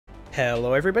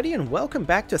Hello everybody and welcome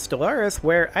back to Stellaris,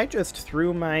 where I just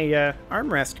threw my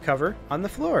armrest cover on the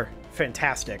floor.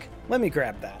 Fantastic. Let me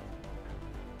grab that.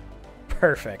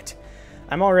 Perfect.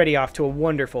 I'm already off to a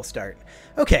wonderful start.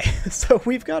 Okay, so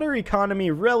we've got our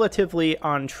economy relatively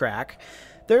on track.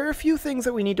 There are a few things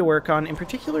that we need to work on. In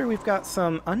particular, we've got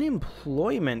some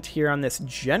unemployment here on this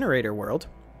generator world.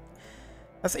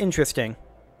 That's interesting.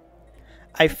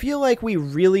 I feel like we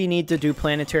really need to do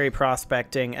planetary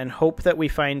prospecting and hope that we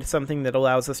find something that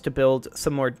allows us to build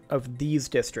some more of these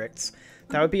districts.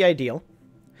 That would be ideal.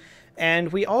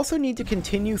 And we also need to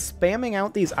continue spamming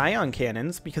out these ion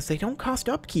cannons because they don't cost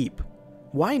upkeep.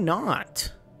 Why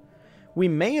not? We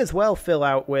may as well fill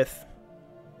out with...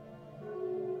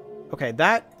 Okay,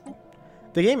 the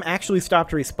game actually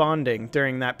stopped responding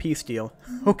during that peace deal.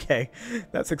 Okay,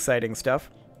 that's exciting stuff.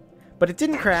 But it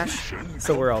didn't crash,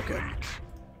 so we're all good.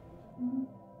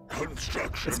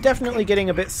 It's definitely getting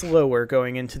a bit slower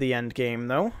going into the end game,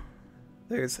 though.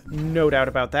 There's no doubt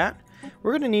about that.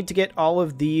 We're going to need to get all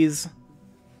of these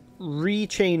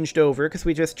re-changed over, because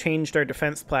we just changed our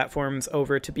defense platforms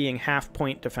over to being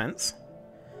half-point defense.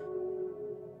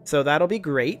 So that'll be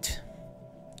great.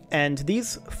 And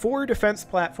these 4 defense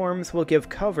platforms will give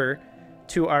cover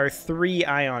to our 3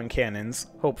 ion cannons,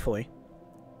 hopefully.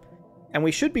 And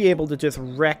we should be able to just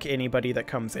wreck anybody that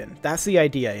comes in. That's the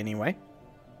idea, anyway.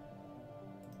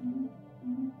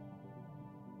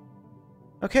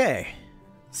 Okay,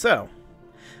 so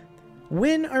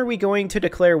when are we going to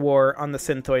declare war on the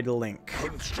Synthoid Link?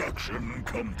 Construction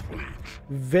complete.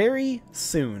 Very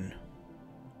soon.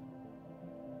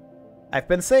 I've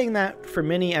been saying that for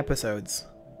many episodes.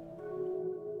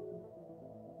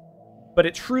 But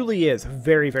it truly is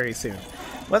very, very soon.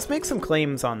 Let's make some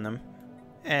claims on them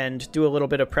and do a little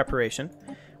bit of preparation.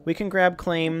 We can grab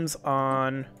claims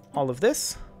on all of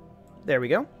this. There we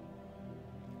go.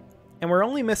 And we're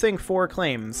only missing 4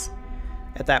 claims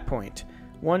at that point.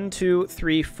 1, 2,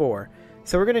 3, 4.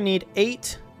 So we're going to need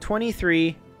 8,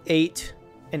 23, 8,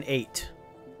 and 8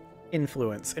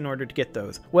 influence in order to get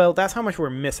those. Well, that's how much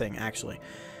we're missing, actually.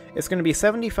 It's going to be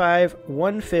 75,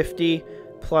 150,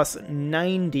 plus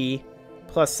 90,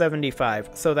 plus 75.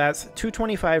 So that's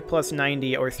 225 plus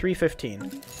 90, or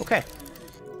 315. Okay.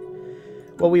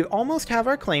 Well, we almost have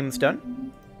our claims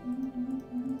done.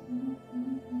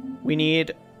 We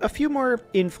need a few more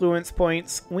influence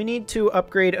points. We need to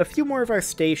upgrade a few more of our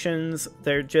stations.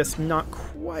 They're just not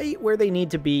quite where they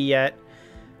need to be yet.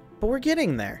 But we're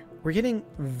getting there. We're getting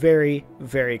very,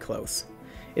 very close.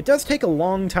 It does take a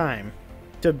long time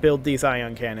to build these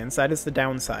ion cannons. That is the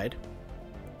downside.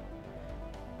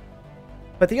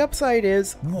 But the upside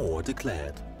is... War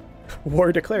declared.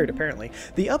 War declared, apparently.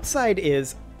 The upside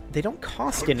is they don't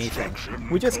cost anything.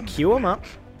 We just queue them up,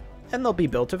 and they'll be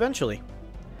built eventually.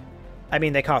 I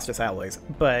mean, they cost us alloys,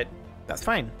 but that's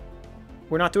fine.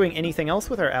 We're not doing anything else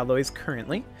with our alloys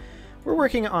currently. We're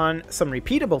working on some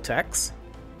repeatable techs,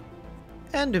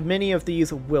 and many of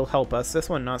these will help us. This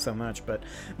one not so much, but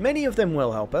many of them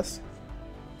will help us.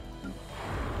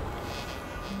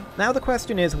 Now the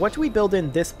question is, what do we build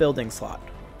in this building slot?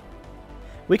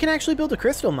 We can actually build a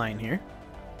crystal mine here.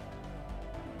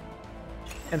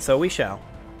 And so we shall.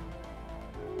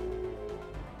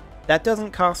 That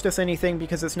doesn't cost us anything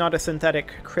because it's not a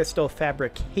synthetic crystal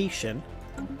fabrication.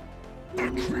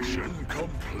 Accretion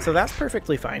complete. So that's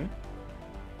perfectly fine.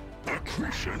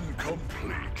 Accretion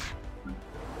complete.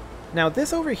 Now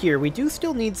this over here, we do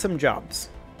still need some jobs.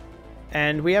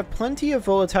 And we have plenty of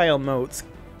volatile motes.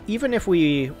 Even if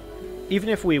we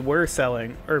were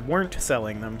selling, or weren't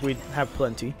selling them, we'd have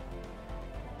plenty.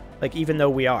 Like, even though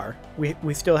we are.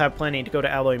 We still have plenty to go to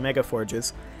alloy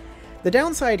megaforges. The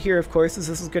downside here, of course, is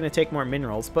this is going to take more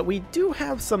minerals, but we do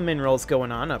have some minerals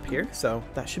going on up here, so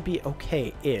that should be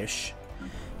okay-ish.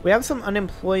 We have some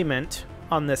unemployment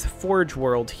on this forge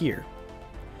world here.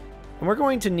 And we're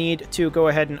going to need to go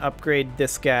ahead and upgrade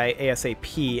this guy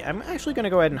ASAP. I'm actually going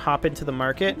to go ahead and hop into the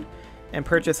market and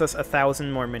purchase us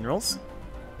 1,000 more minerals.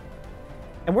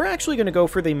 And we're actually going to go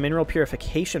for the mineral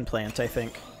purification plant, I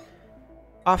think.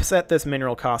 Offset this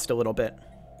mineral cost a little bit.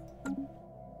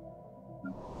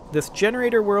 This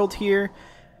generator world here,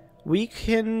 we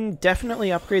can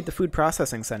definitely upgrade the food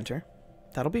processing center.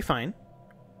 That'll be fine.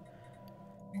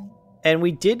 And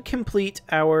we did complete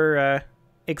our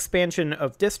expansion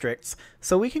of districts,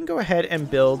 so we can go ahead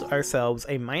and build ourselves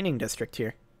a mining district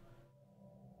here.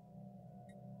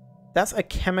 That's a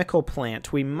chemical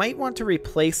plant. We might want to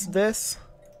replace this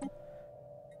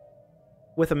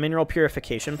with a mineral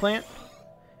purification plant,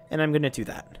 and I'm going to do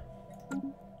that.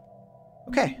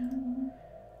 Okay.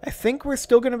 I think we're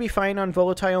still going to be fine on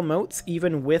volatile motes,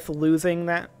 even with losing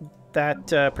that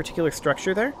particular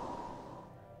structure there.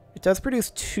 It does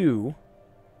produce 2.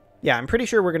 Yeah, I'm pretty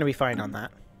sure we're going to be fine on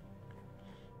that.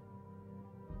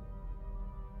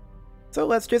 So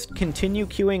let's just continue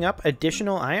queuing up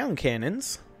additional ion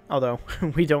cannons, although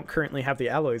we don't currently have the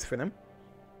alloys for them.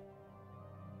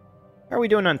 How are we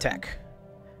doing on tech?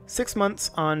 6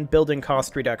 months on building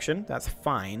cost reduction. That's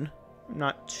fine. I'm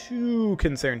not too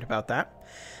concerned about that.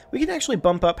 We can actually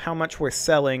bump up how much we're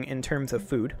selling in terms of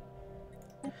food.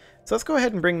 So let's go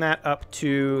ahead and bring that up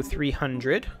to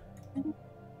 300.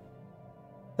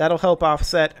 That'll help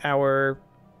offset our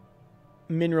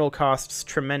mineral costs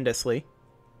tremendously.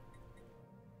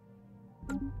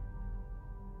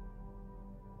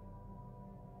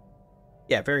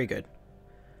 Yeah, very good.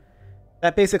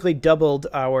 That basically doubled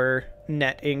our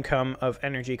net income of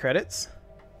energy credits.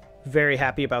 Very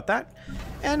happy about that.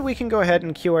 And we can go ahead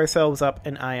and queue ourselves up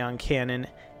an ion cannon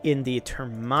in the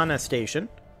Termana station.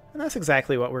 And that's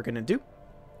exactly what we're going to do.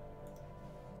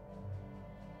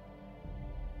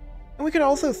 And we could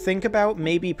also think about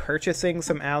maybe purchasing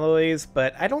some alloys,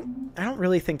 but I don't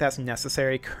really think that's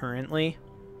necessary currently.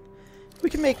 We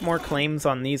can make more claims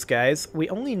on these guys. We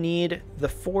only need the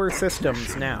 4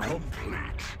 systems now.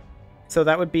 So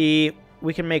that would be,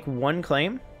 we can make 1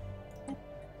 claim.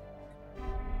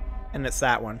 And it's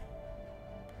that one.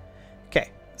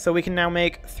 Okay, so we can now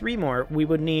make 3 more. We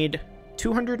would need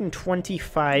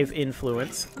 225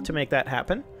 influence to make that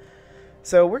happen.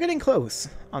 So we're getting close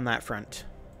on that front.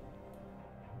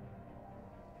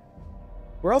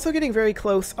 We're also getting very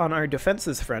close on our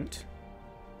defenses front.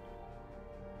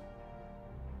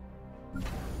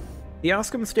 The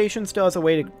Oscom station still has a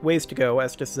ways to go,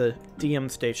 as does the DM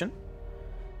station.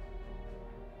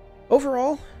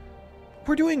 Overall,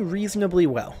 we're doing reasonably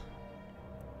well.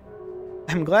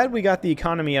 I'm glad we got the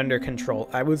economy under control.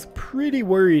 I was pretty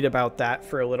worried about that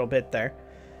for a little bit there.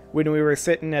 When we were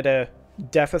sitting at a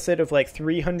deficit of like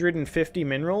 350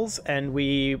 minerals and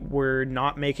we were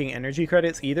not making energy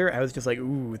credits either, I was just like,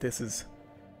 ooh, this is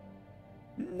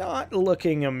not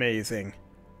looking amazing.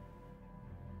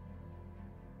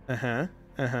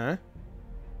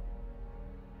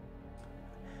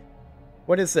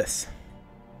 What is this?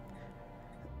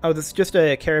 Oh, this is just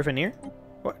a caravaneer?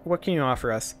 What can you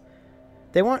offer us?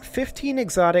 They want 15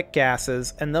 exotic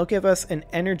gases, and they'll give us an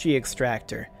energy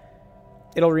extractor.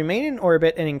 It'll remain in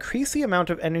orbit and increase the amount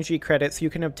of energy credits you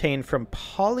can obtain from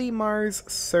Polymar's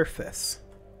surface.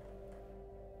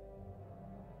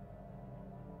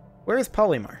 Where is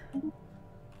Polymar?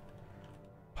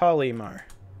 Polymar.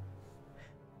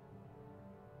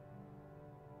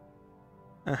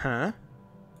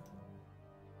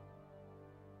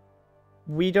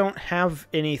 We don't have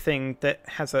anything that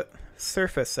has a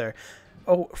surface there.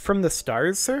 Oh, from the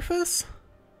star's surface?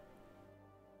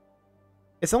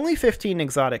 It's only 15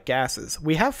 exotic gases.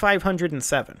 We have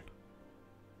 507.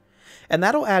 And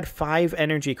that'll add 5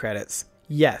 energy credits.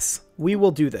 Yes, we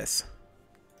will do this.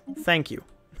 Thank you.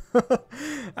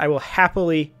 I will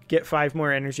happily get 5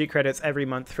 more energy credits every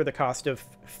month for the cost of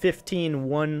 15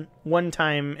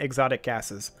 one-time exotic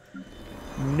gases.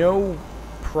 No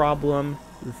problem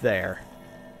there.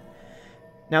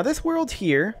 Now this world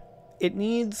here, it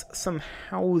needs some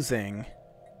housing.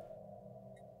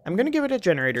 I'm going to give it a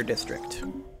generator district.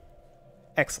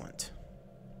 Excellent.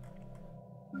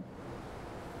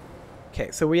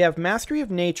 Okay, so we have Mastery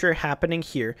of Nature happening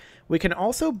here. We can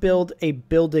also build a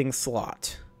building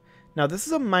slot. Now this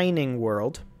is a mining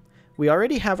world. We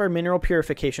already have our mineral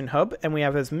purification hub, and we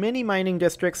have as many mining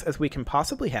districts as we can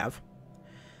possibly have.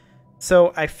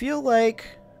 So I feel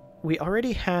like we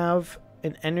already have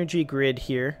an energy grid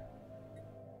here.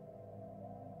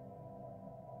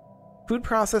 Food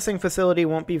processing facility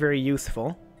won't be very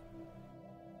useful.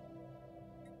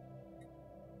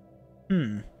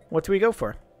 What do we go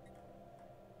for?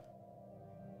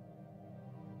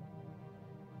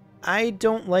 I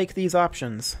don't like these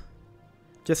options.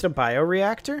 Just a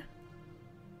bioreactor?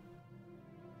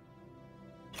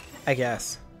 I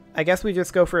guess we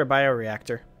just go for a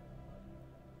bioreactor.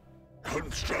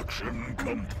 Construction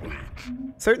complete.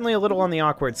 Certainly a little on the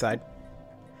awkward side.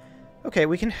 Okay,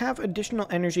 we can have additional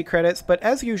energy credits, but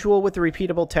as usual with the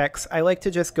repeatable techs, I like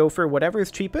to just go for whatever's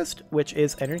cheapest, which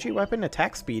is energy weapon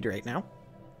attack speed right now.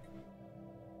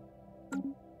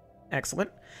 Excellent.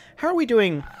 How are we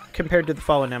doing compared to the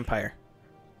Fallen Empire?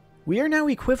 We are now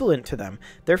equivalent to them.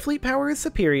 Their fleet power is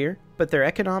superior, but their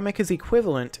economic is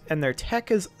equivalent, and their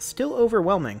tech is still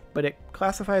overwhelming, but it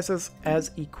classifies us as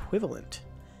equivalent.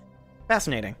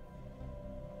 Fascinating.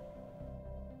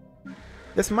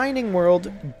 This mining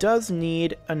world does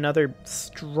need another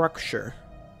structure.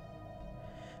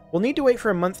 We'll need to wait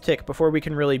for a month tick before we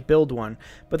can really build one,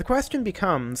 but the question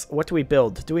becomes, what do we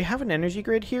build? Do we have an energy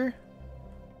grid here?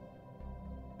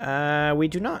 We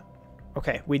do not.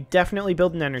 Okay, we definitely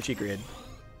build an energy grid.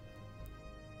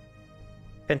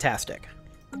 Fantastic.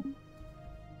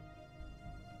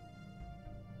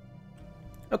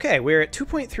 Okay, we're at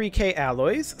 2.3k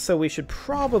alloys, so we should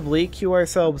probably queue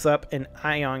ourselves up an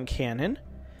ion cannon.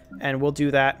 And we'll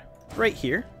do that right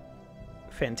here.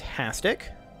 Fantastic.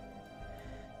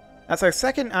 That's our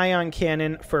second ion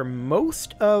cannon for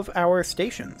most of our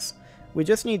stations. We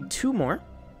just need 2 more.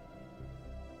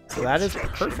 So that is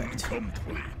perfect.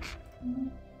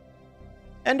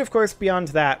 And of course, beyond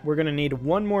that, we're going to need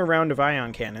 1 more round of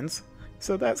ion cannons.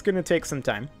 So that's going to take some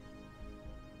time.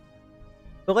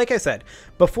 But like I said,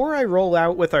 before I roll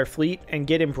out with our fleet and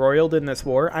get embroiled in this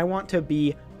war, I want to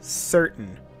be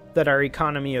certain that our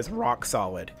economy is rock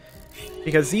solid.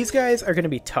 Because these guys are going to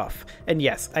be tough. And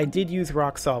yes, I did use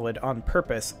rock solid on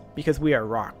purpose because we are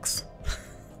rocks.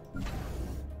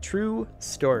 True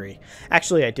story.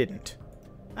 Actually, I didn't.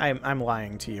 I'm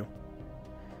lying to you.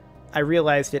 I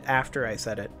realized it after I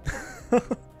said it.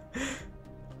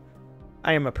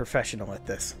 I am a professional at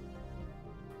this.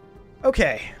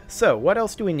 Okay, so what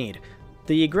else do we need?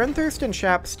 The Grunthurst and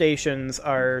Shap stations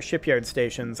are shipyard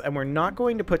stations, and we're not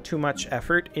going to put too much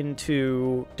effort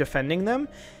into defending them.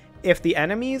 If the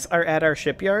enemies are at our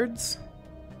shipyards,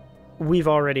 we've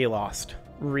already lost,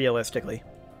 realistically.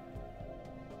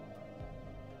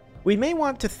 We may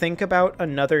want to think about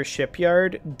another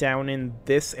shipyard down in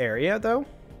this area, though.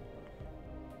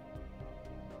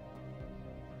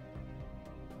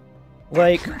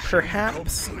 Like,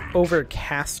 perhaps over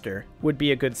Castor would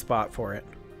be a good spot for it.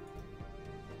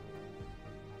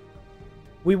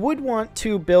 We would want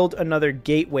to build another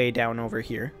gateway down over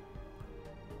here,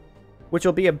 which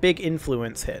will be a big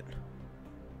influence hit.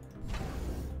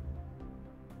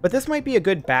 But this might be a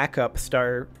good backup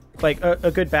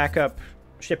a good backup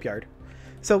shipyard.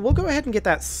 So we'll go ahead and get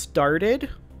that started,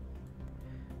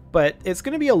 but it's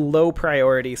going to be a low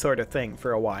priority sort of thing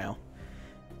for a while.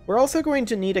 We're also going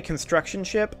to need a construction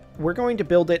ship. We're going to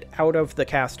build it out of the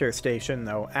Castor station,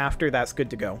 though, after that's good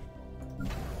to go.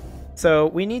 So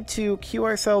we need to queue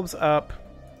ourselves up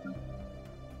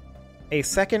a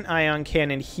second ion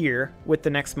cannon here with the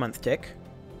next month tick.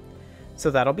 So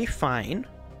that'll be fine.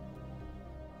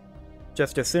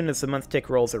 Just as soon as the month tick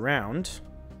rolls around.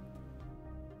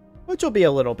 Which will be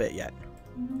a little bit yet.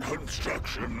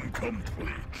 Construction complete.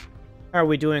 How are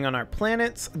we doing on our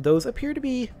planets? Those appear to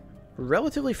be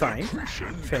relatively fine.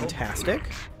 Fantastic.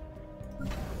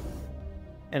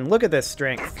 And look at this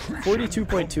strength.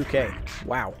 42.2k.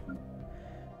 Wow.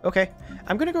 Okay.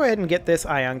 I'm going to go ahead and get this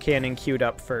ion cannon queued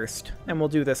up first. And we'll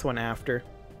do this one after.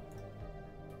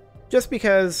 Just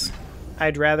because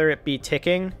I'd rather it be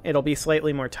ticking. It'll be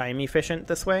slightly more time efficient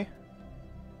this way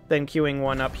than queuing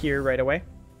one up here right away.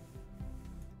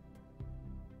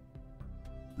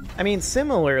 I mean,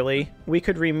 similarly, we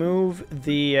could remove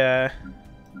the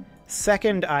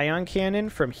second ion cannon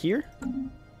from here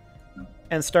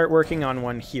and start working on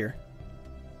one here.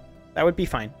 That would be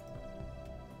fine.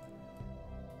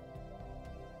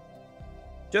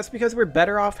 Just because we're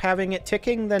better off having it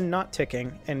ticking than not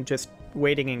ticking and just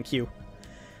waiting in queue,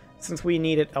 since we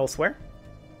need it elsewhere.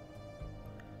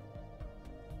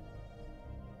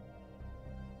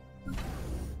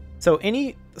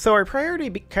 So our priority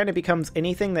kind of becomes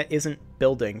anything that isn't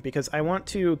building, because I want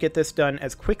to get this done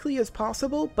as quickly as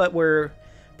possible, but we're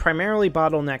primarily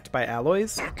bottlenecked by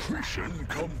alloys. Accretion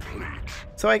complete.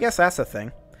 So I guess that's a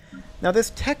thing. Now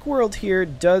this tech world here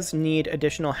does need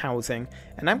additional housing,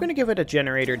 and I'm going to give it a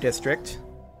generator district,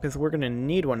 because we're going to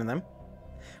need one of them.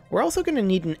 We're also going to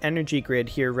need an energy grid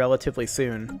here relatively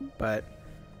soon, but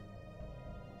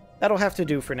that'll have to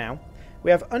do for now.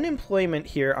 We have unemployment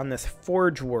here on this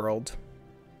forge world.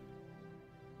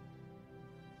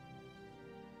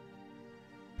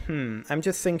 I'm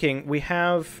just thinking, we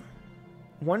have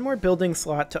one more building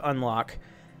slot to unlock.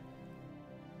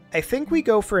 I think we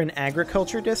go for an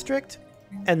agriculture district,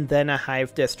 and then a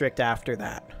hive district after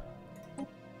that.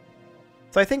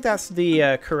 So I think that's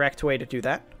the correct way to do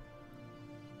that.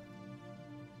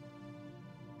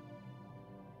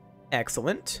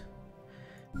 Excellent.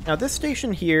 Now this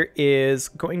station here is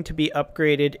going to be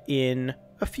upgraded in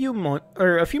a few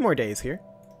more days here.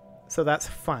 So that's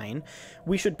fine.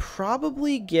 We should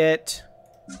probably get...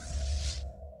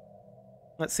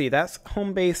 Let's see, that's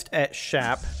home-based at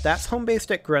Shap, that's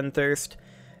home-based at Grunthurst,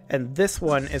 and this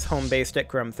one is home-based at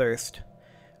Grunthurst.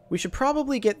 We should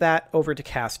probably get that over to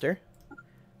Castor.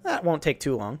 That won't take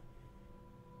too long.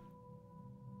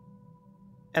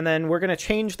 And then we're going to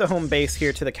change the home base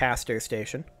here to the Castor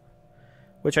station,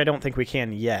 which I don't think we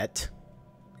can yet,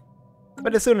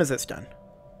 but as soon as it's done.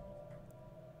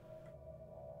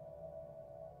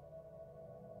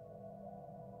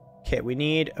 Okay, we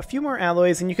need a few more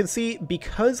alloys, and you can see,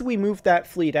 because we moved that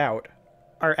fleet out,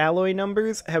 our alloy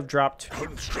numbers have dropped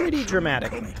pretty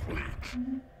dramatically.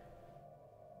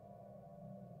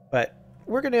 But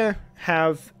we're going to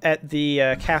have at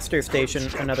the caster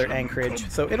station another anchorage,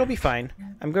 so it'll be fine.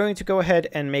 I'm going to go ahead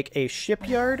and make a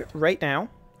shipyard right now.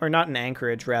 Or not an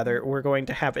anchorage, rather. We're going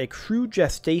to have a crew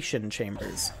gestation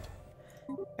chambers.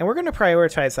 And we're going to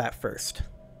prioritize that first.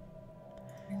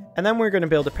 And then we're going to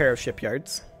build a pair of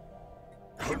shipyards.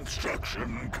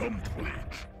 Construction complete.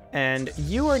 And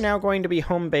you are now going to be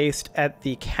home-based at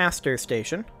the caster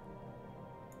station.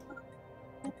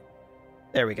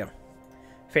 There we go.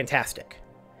 Fantastic.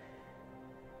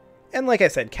 And like I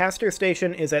said, caster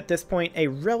station is at this point a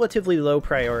relatively low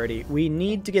priority. We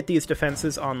need to get these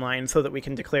defenses online so that we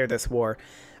can declare this war.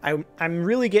 I'm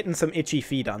really getting some itchy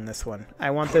feet on this one. I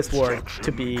want this war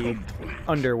to be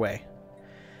underway.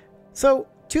 So,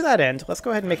 to that end, let's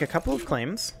go ahead and make a couple of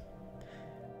claims.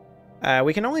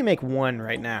 We can only make one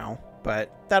right now,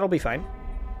 but that'll be fine.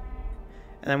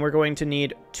 And then we're going to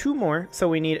need 2 more, so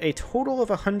we need a total of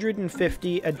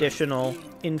 150 additional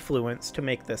influence to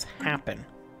make this happen.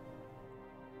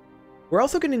 We're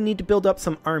also going to need to build up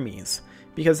some armies,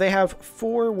 because they have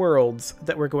 4 worlds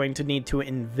that we're going to need to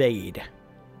invade.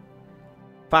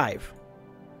 5.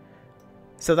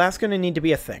 So that's going to need to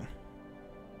be a thing.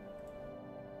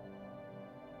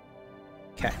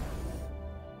 Okay.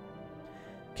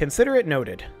 Consider it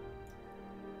noted.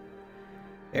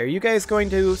 Are you guys going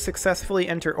to successfully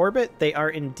enter orbit? They are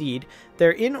indeed.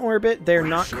 They're in orbit. They're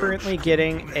not currently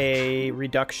getting a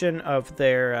reduction of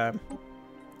their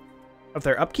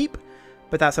upkeep,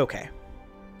 but that's okay.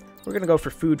 We're going to go for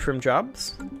food from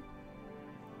jobs.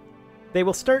 They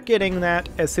will start getting that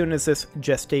as soon as this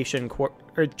gestation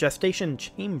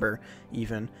chamber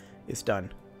even is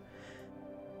done.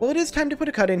 Well, it is time to put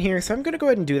a cut in here, so I'm going to go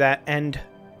ahead and do that, and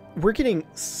we're getting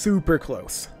super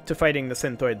close to fighting the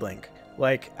Synthoid Link.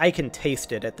 Like, I can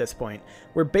taste it at this point.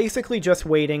 We're basically just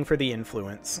waiting for the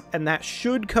influence, and that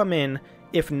should come in,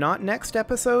 if not next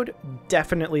episode,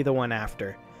 definitely the one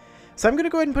after. So I'm going to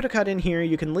go ahead and put a cut in here.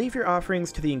 You can leave your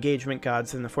offerings to the engagement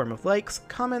gods in the form of likes,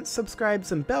 comments,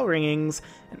 subscribes, and bell ringings,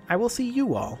 and I will see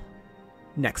you all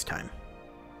next time.